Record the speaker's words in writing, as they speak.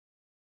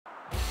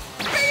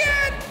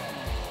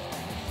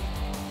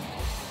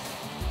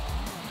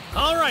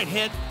All right,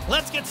 Hit,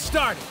 let's get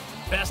started.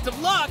 Best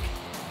of luck!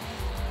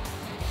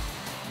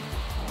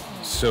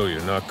 So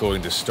you're not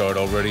going to start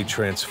already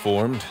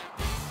transformed?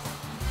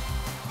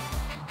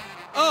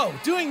 Oh,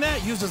 doing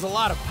that uses a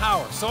lot of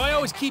power, so I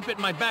always keep it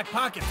in my back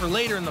pocket for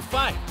later in the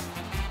fight.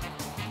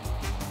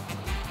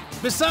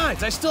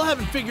 Besides, I still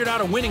haven't figured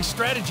out a winning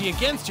strategy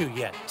against you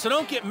yet, so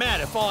don't get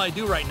mad if all I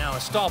do right now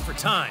is stall for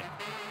time.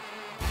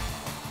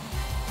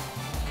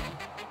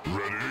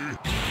 Ready?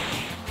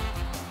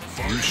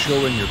 You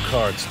showing your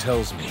cards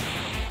tells me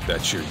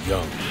that you're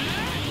young.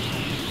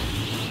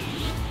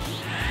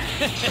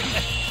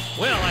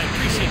 Well, I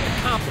appreciate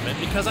the compliment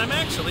because I'm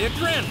actually a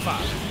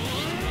grandfather.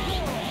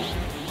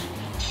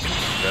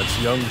 That's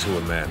young to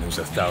a man who's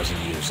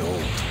 1,000 years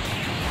old.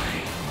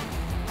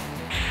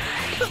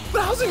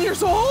 1,000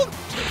 years old?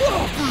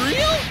 Whoa, for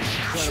real?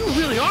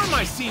 You really are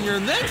my senior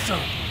and then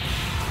some.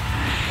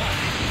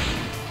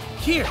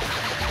 Here,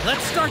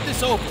 let's start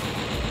this over.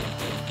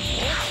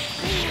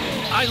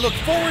 I look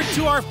forward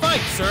to our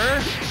fight,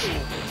 sir.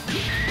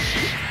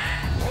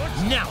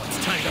 Now it's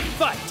time to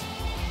fight.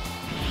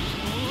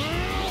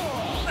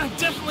 I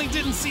definitely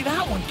didn't see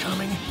that one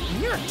coming.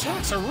 Your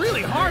attacks are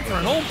really hard for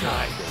an old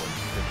guy.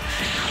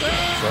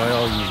 Try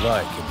all you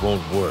like, it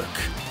won't work.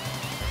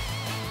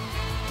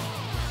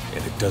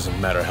 And it doesn't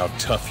matter how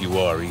tough you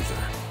are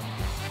either.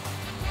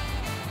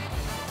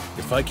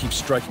 If I keep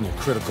striking at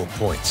critical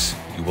points,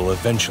 you will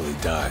eventually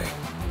die.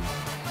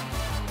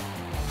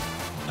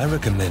 I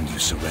recommend you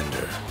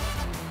surrender.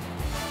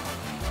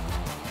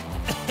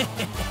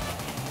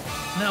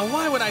 Now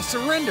why would I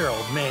surrender,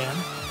 old man?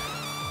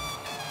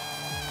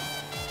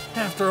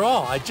 After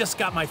all, I just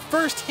got my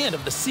first hint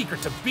of the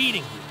secret to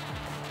beating you.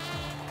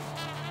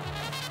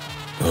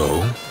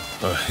 Oh?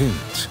 A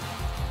hint?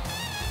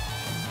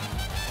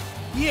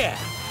 Yeah,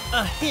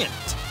 a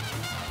hint.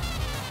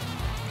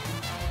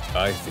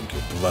 I think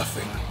you're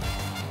bluffing.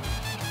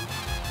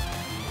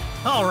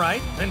 All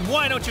right, then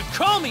why don't you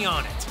call me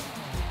on it?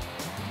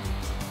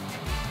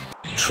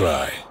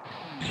 Try.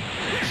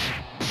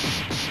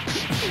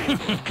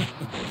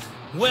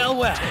 Well,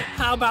 well,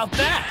 how about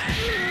that?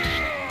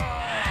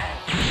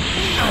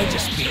 I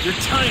just beat your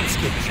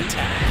time-skipping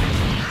attack.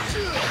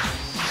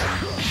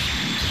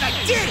 I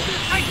did it!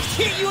 I just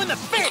hit you in the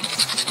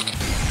face!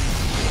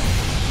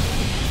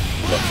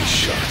 Lucky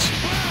shot.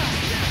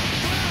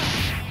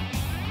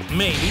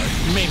 Maybe,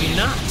 maybe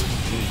not.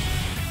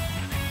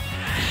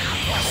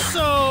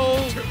 So,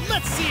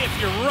 let's see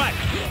if you're right.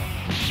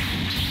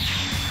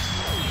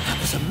 That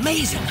was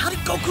amazing! How did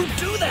Goku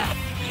do that?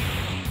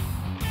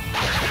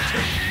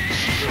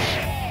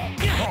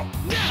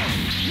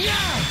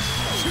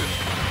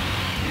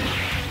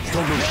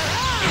 Don't move.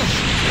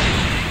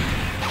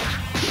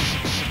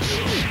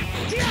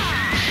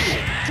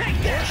 Take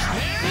this!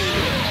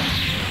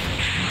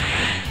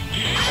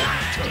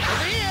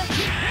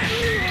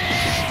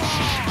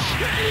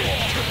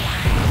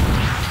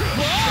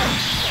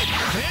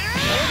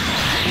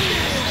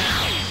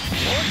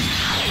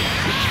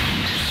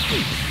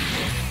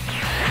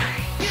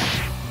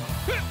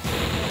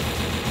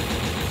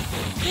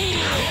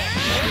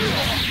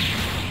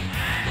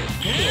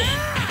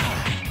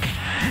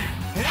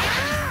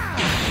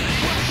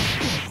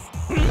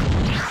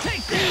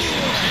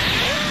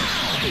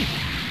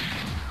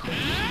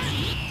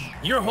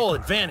 Your whole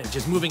advantage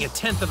is moving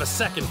 1/10 of a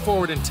second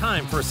forward in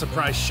time for a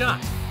surprise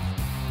shot.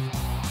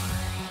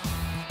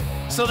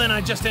 So then I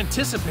just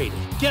anticipated,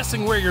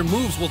 guessing where your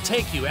moves will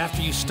take you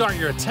after you start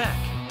your attack,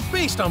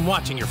 based on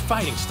watching your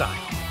fighting style.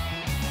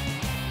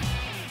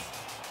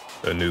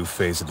 A new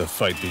phase of the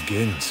fight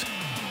begins.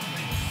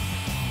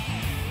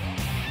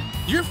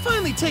 You're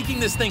finally taking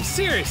this thing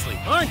seriously,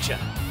 aren't you?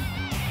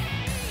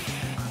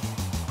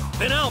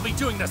 Then I'll be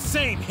doing the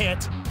same,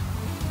 Hit.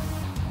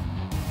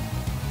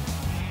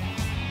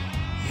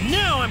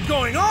 Now I'm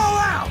going all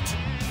out!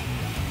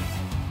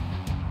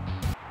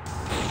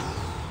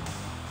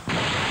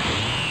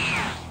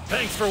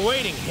 Thanks for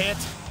waiting, Hit.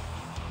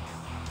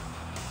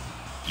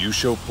 You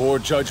show poor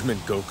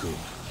judgment, Goku.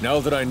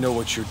 Now that I know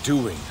what you're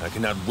doing, I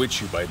can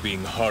outwit you by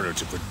being harder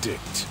to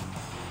predict.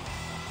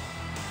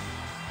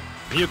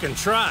 You can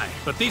try,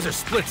 but these are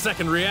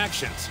split-second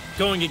reactions.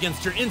 Going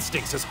against your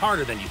instincts is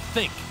harder than you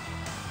think.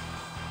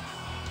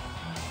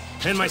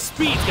 And my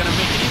speed's gonna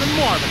make it even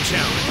more of a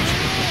challenge.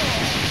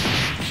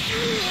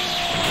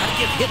 Gotta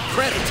give Hit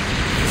credit.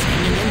 He's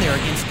hanging in there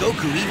against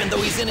Goku even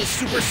though he's in his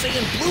Super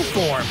Saiyan Blue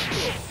form.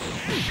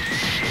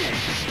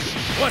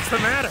 What's the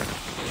matter?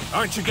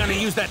 Aren't you gonna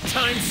use that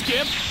time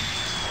skip?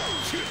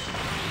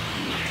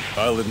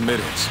 I'll admit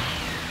it.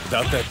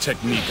 Without that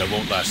technique, I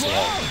won't last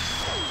long.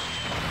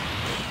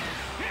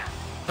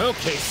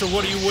 Okay, so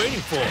what are you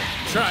waiting for?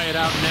 Try it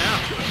out now.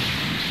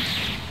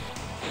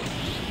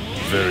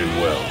 Very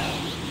well.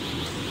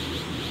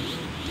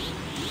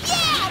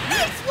 Yeah,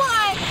 nice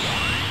one!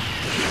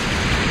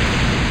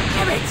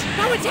 Damn it!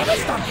 Now it's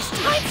Emmy's on this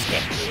time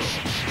skip!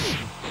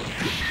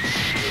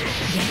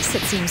 Yes,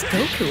 it seems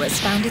Goku has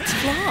found its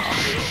flaw.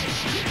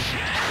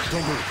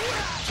 Don't move.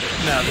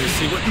 Now they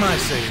see what my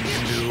Saiyan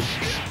can do.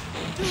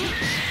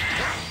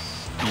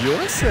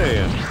 You're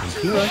saying?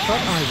 I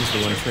thought I was the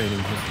one training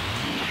him.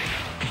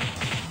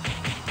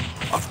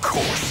 Of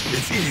course,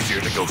 it's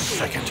easier to go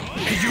second.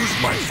 He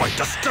used my fight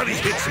to study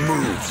his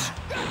moves.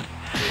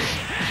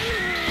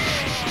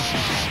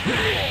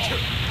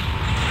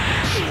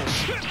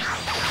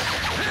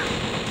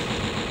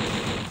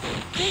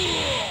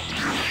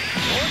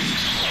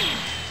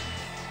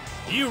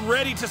 You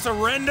ready to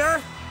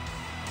surrender?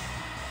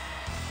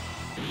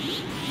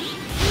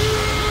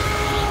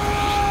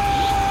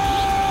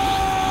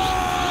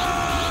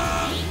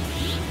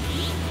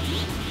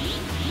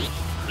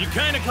 You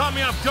kinda caught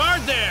me off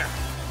guard there.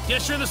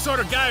 Guess you're the sort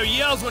of guy who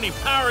yells when he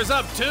powers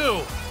up,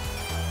 too.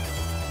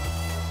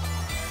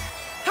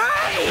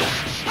 Hey!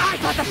 I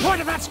thought the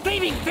point of that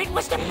screaming fit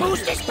was to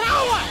boost his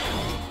power!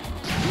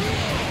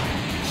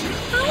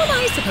 How am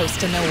I supposed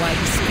to know why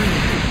he's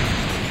screaming?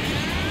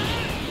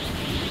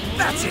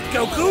 That's it,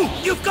 Goku!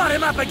 You've got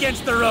him up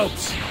against the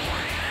ropes!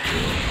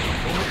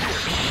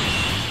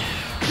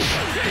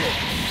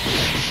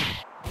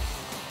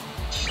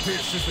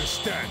 This is the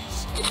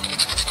stance.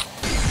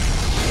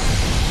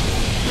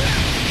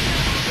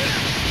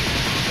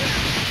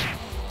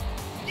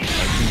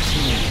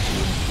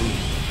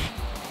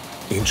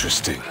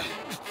 Interesting.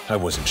 I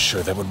wasn't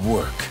sure that would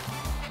work.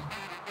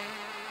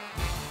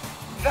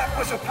 That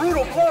was a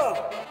brutal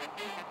blow!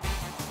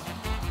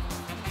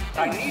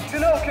 I need to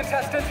know,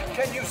 contestant,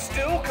 can you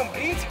still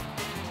compete?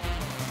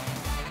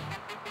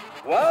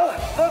 Well,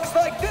 looks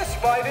like this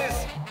fight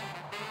is...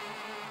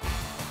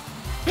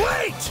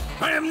 Wait!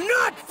 I am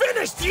not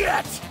finished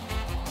yet!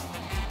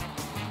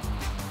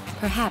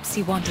 Perhaps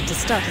he wanted to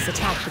start his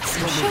attack with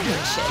some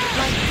showmanship,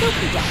 like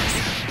Goku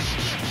does.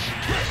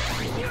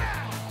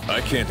 I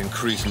can't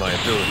increase my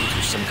ability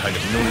through some kind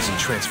of noise and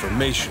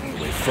transformation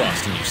the way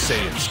Frost and you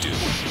Saiyans do.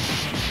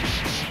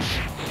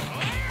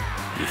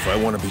 If I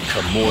want to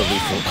become more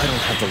lethal, I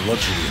don't have the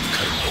luxury of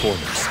cutting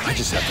corners. I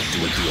just have to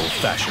do it the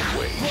old-fashioned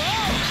way.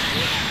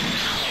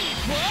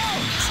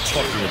 He's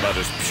talking about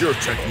his pure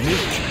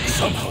technique.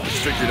 Somehow he's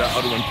figured out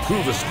how to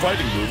improve his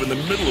fighting move in the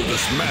middle of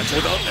this match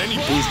without any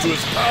boost to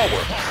his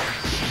power.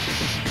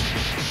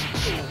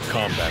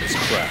 Combat is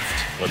craft.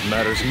 What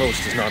matters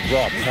most is not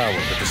raw power,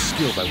 but the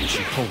skill by which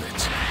you hone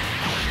it.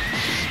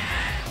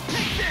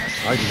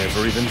 I'd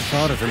never even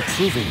thought of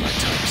improving my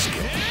time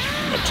skill.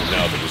 Up to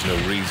now, there was no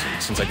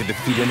reason, since I could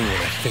defeat anyone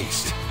I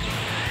faced.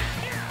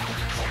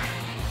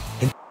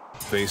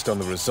 Based on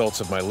the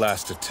results of my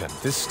last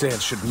attempt, this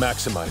stance should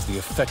maximize the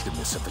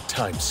effectiveness of the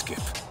time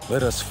skip.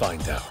 Let us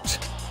find out.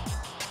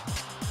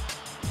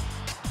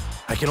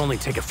 I can only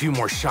take a few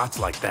more shots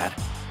like that.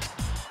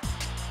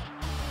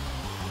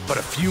 But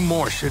a few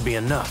more should be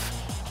enough.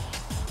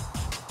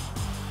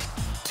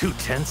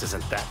 2/10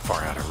 isn't that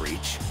far out of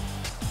reach.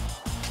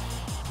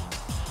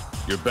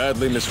 You're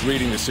badly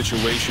misreading the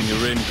situation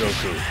you're in,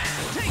 Goku.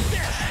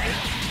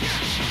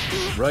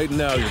 Right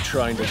now, you're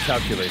trying to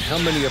calculate how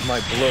many of my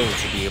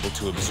blows you'll be able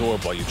to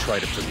absorb while you try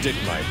to predict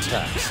my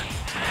attacks.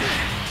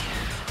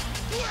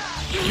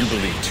 You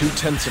believe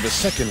 2/10 of a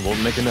second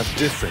won't make enough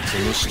difference,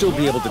 and you'll still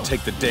be able to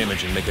take the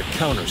damage and make a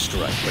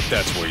counter-strike, but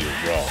that's where you're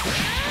wrong.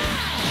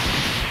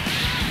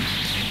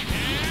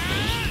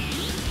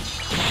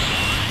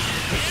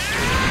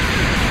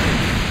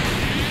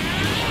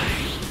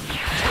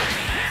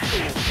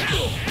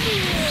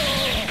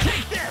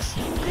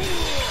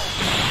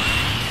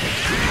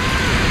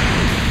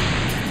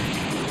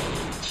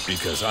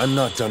 Because I'm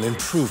not done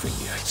improving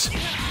yet.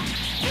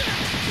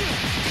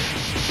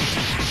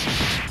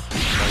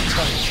 My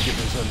time skip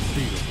is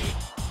unbeatable.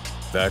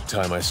 That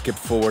time I skipped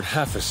forward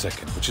half a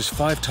second, which is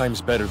 5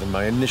 times better than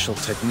my initial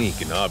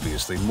technique and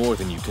obviously more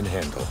than you can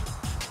handle.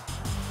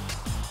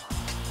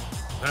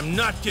 I'm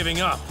not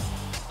giving up.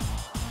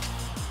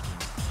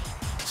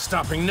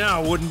 Stopping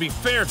now wouldn't be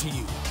fair to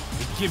you.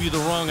 It'd give you the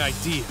wrong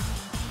idea.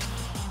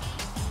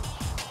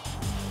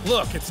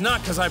 Look, it's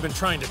not because I've been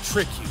trying to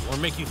trick you or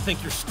make you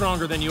think you're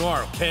stronger than you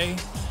are, okay?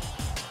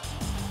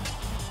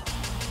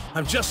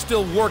 I'm just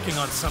still working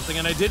on something,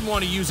 and I didn't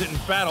want to use it in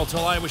battle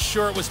till I was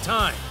sure it was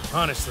time.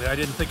 Honestly, I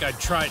didn't think I'd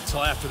try it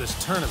till after this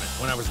tournament,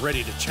 when I was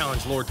ready to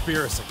challenge Lord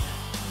Beerus again.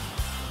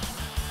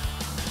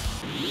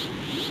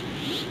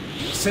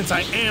 Since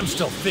I am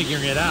still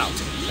figuring it out,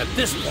 at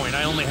this point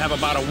I only have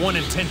about a 1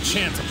 in 10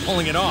 chance of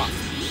pulling it off.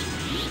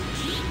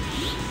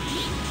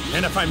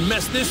 And if I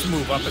mess this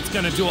move up, it's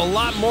gonna do a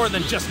lot more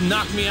than just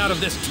knock me out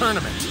of this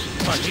tournament.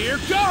 But here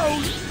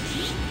goes!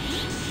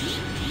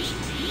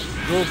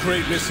 Your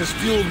greatness has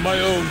fueled my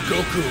own,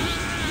 Goku.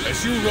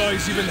 As you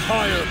rise even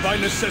higher, by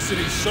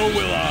necessity, so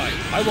will I.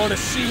 I want to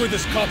see where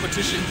this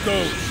competition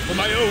goes, for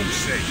my own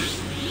sake.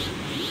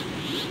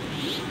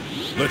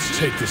 Let's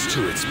take this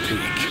to its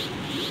peak.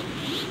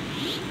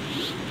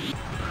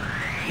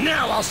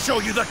 Now I'll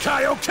show you the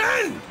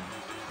Kaioken!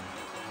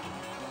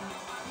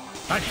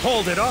 I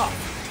pulled it off.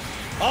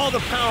 All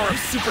the power of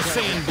Super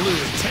Saiyan Blue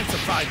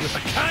intensified with the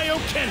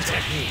Kaioken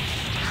technique.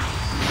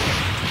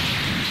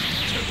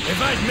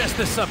 If I'd messed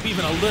this up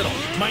even a little,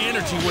 my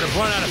energy would have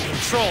run out of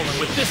control, and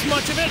with this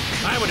much of it,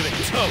 I would have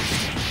been toast.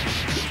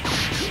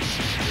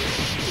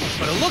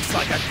 but it looks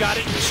like I've got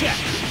it in check.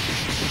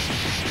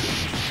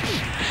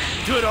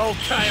 Good old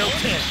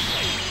Kaioken.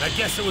 I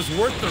guess it was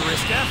worth the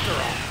risk after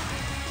all.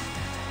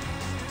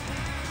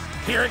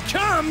 Here it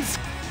comes!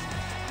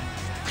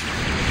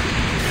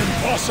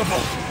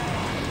 Impossible!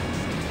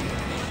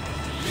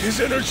 His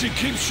energy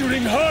keeps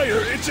shooting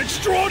higher. It's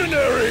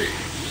extraordinary!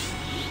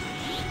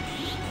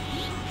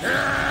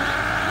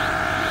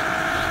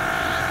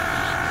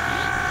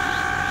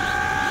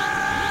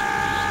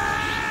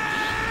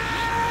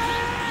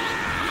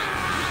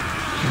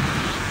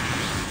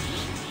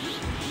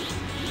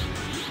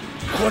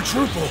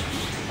 Quadruple!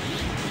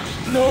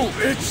 No,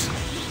 it's...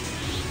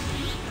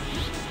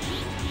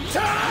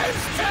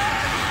 Times 10!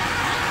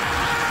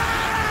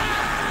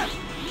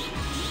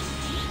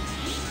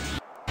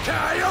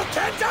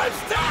 Kaioken times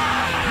 10!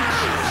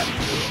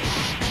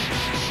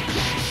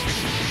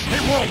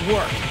 It won't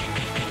work.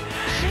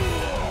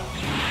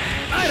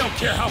 I don't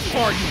care how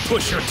far you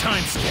push your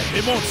time skip.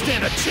 It won't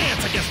stand a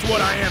chance against what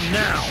I am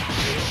now.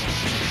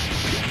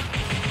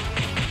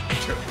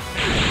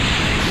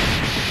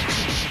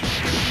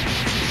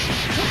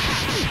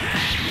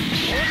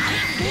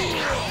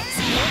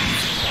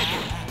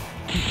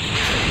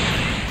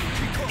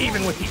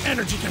 Even with the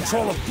energy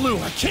control of Blue,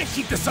 I can't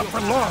keep this up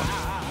for long.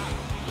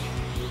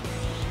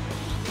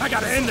 I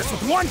gotta end this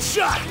with one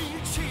shot!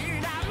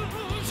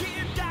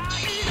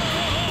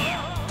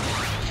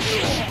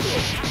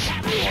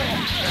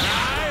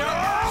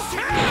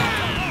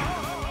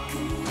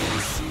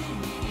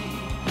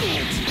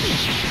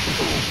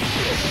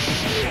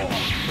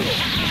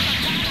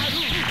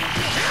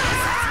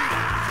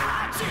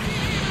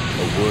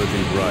 A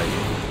worthy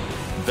rival.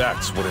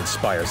 That's what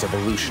inspires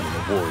evolution in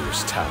the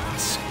warrior's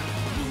talents.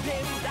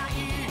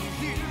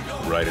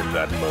 Right in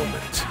that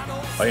moment,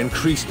 I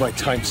increased my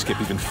time skip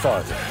even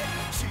farther.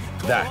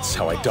 That's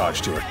how I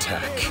dodged your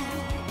attack.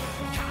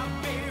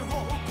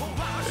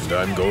 And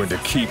I'm going to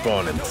keep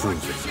on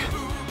improving.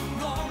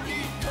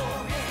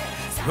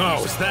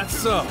 Oh, is that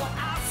so?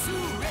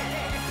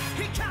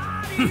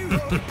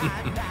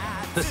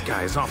 This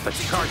guy is off the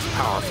charts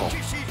powerful.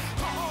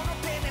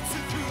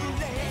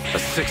 The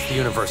 6th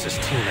Universe's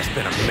team has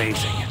been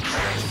amazing.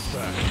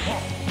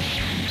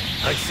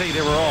 I'd say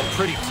they were all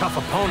pretty tough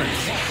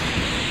opponents.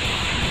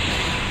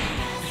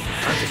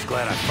 I'm just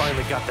glad I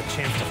finally got the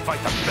chance to fight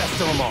the best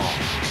of them all.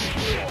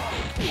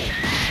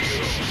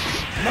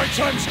 My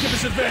time skip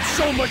has advanced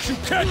so much you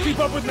can't keep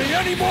up with me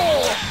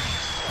anymore!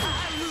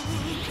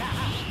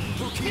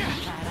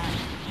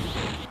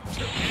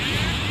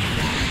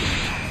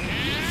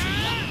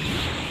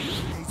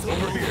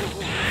 Over here.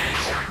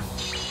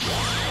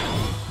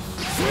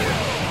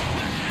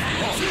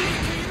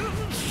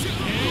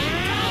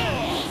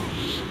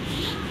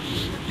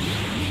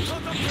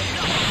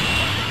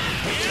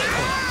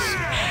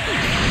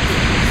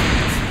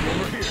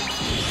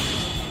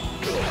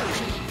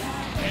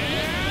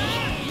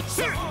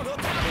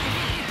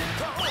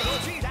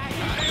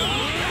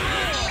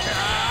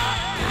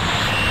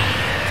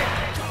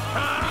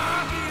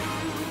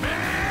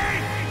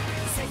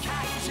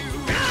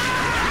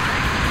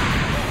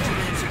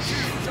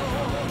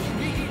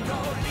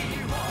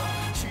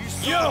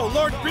 Yo,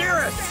 Lord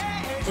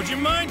Beerus! Would you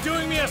mind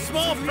doing me a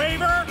small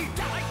favor?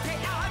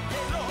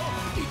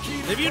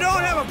 If you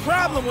don't have a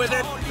problem with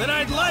it, then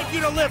I'd like you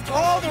to lift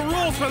all the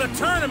rules for the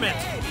tournament.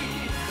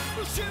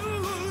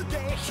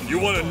 You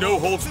want a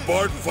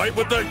no-holds-barred fight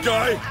with that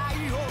guy?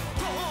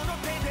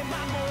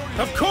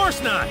 Of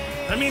course not!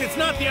 I mean, it's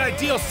not the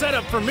ideal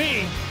setup for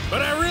me,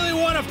 but I really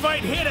want to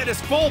fight Hit at his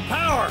full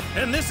power,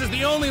 and this is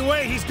the only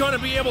way he's going to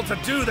be able to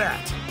do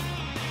that.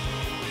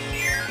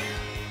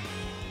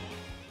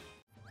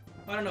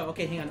 I don't know.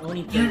 Okay, hang on.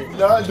 Only You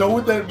not know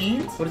what that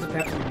means? What does a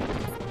pep mean?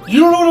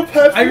 You don't know what a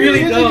pep I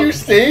really is don't. and you're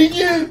saying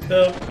it?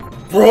 No.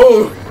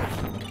 Bro!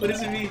 What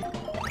does it mean?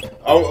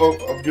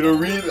 I'm gonna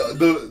read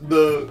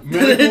the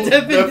medical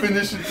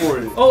definition for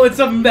it. Oh, it's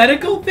a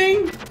medical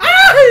thing?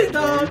 Ah! I'm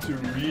going to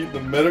read the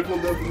medical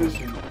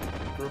definition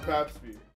for PAPS.